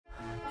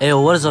Hey,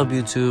 what is up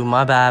YouTube?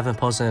 My bad, I haven't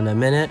posted in a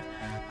minute.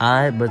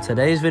 Alright, but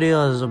today's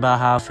video is about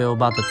how I feel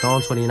about the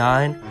Throne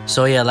 29.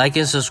 So yeah, like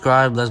and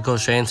subscribe, let's go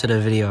straight into the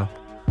video.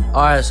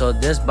 Alright, so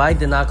this bike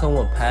did not come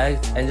with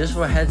pegs, and just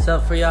for a heads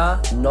up for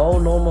y'all, no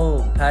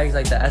normal pegs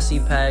like the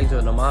SC pegs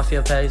or the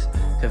Mafia pegs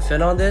can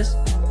fit on this,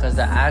 because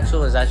the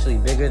axle is actually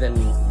bigger than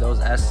those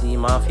SC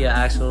Mafia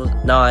axles.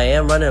 Now I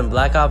am running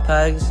blackout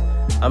pegs.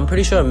 I'm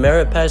pretty sure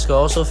Merit pegs could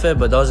also fit,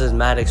 but those is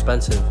mad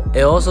expensive.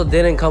 It also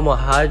didn't come with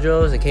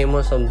hydros. It came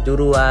with some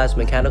doodle ass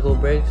mechanical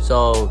brakes.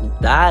 So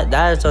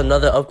that is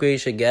another upgrade you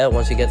should get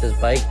once you get this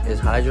bike, is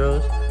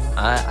hydros.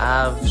 I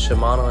have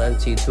Shimano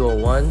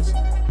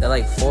MT201s. They're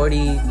like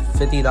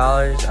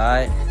 $40–50.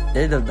 Alright,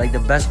 they're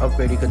the best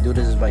upgrade you could do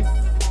to this bike.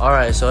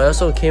 Alright, so it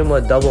also came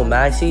with double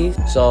maxis.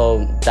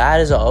 So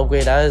that is an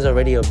upgrade. That is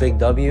already a big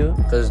W,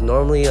 because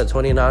normally a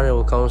 29er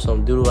will come with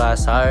some doodle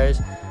ass tires.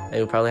 And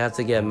you'll probably have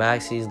to get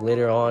maxis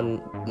later on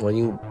when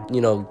you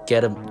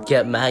get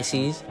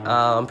maxis.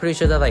 I'm pretty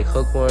sure they're like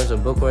hookworms or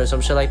bookworms,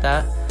 some shit like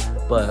that.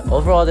 But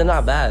overall, they're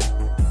not bad.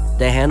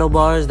 The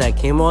handlebars that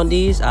came on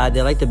these,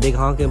 they're like the big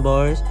honking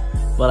bars,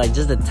 but like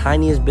just the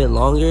tiniest bit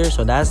longer.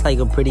 So that's like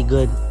a pretty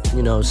good,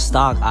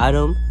 stock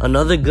item.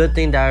 Another good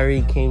thing that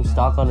already came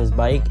stock on this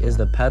bike is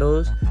the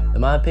pedals. In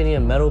my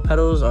opinion, metal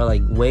pedals are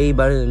like way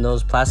better than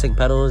those plastic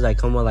pedals that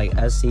come with like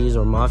SCs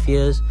or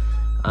Mafias.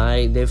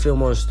 They feel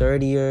more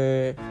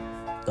sturdier.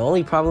 The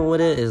only problem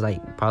with it is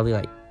probably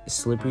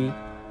slippery.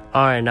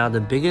 Alright, now the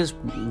biggest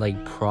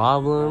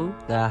problem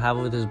that I have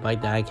with this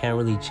bike that I can't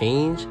really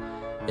change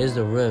is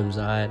the rims.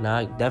 Alright, now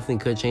I definitely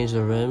could change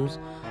the rims,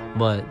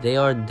 but they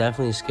are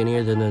definitely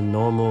skinnier than the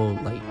normal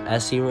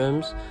SC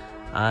rims.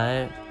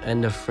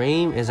 And the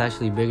frame is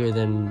actually bigger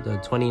than the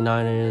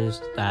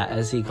 29ers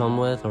that SC come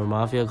with or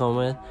Mafia come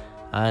with.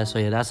 So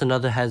yeah, that's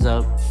another heads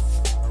up.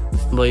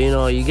 But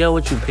you get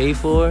what you pay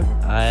for.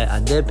 I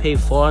did pay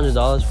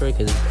 $400 for it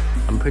because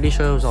I'm pretty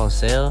sure it was on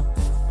sale,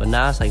 but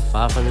now it's like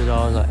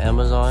 $500 on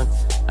Amazon.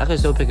 I can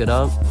still pick it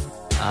up.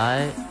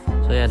 Alright,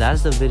 so yeah,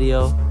 that's the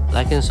video.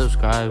 Like and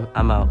subscribe.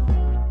 I'm out.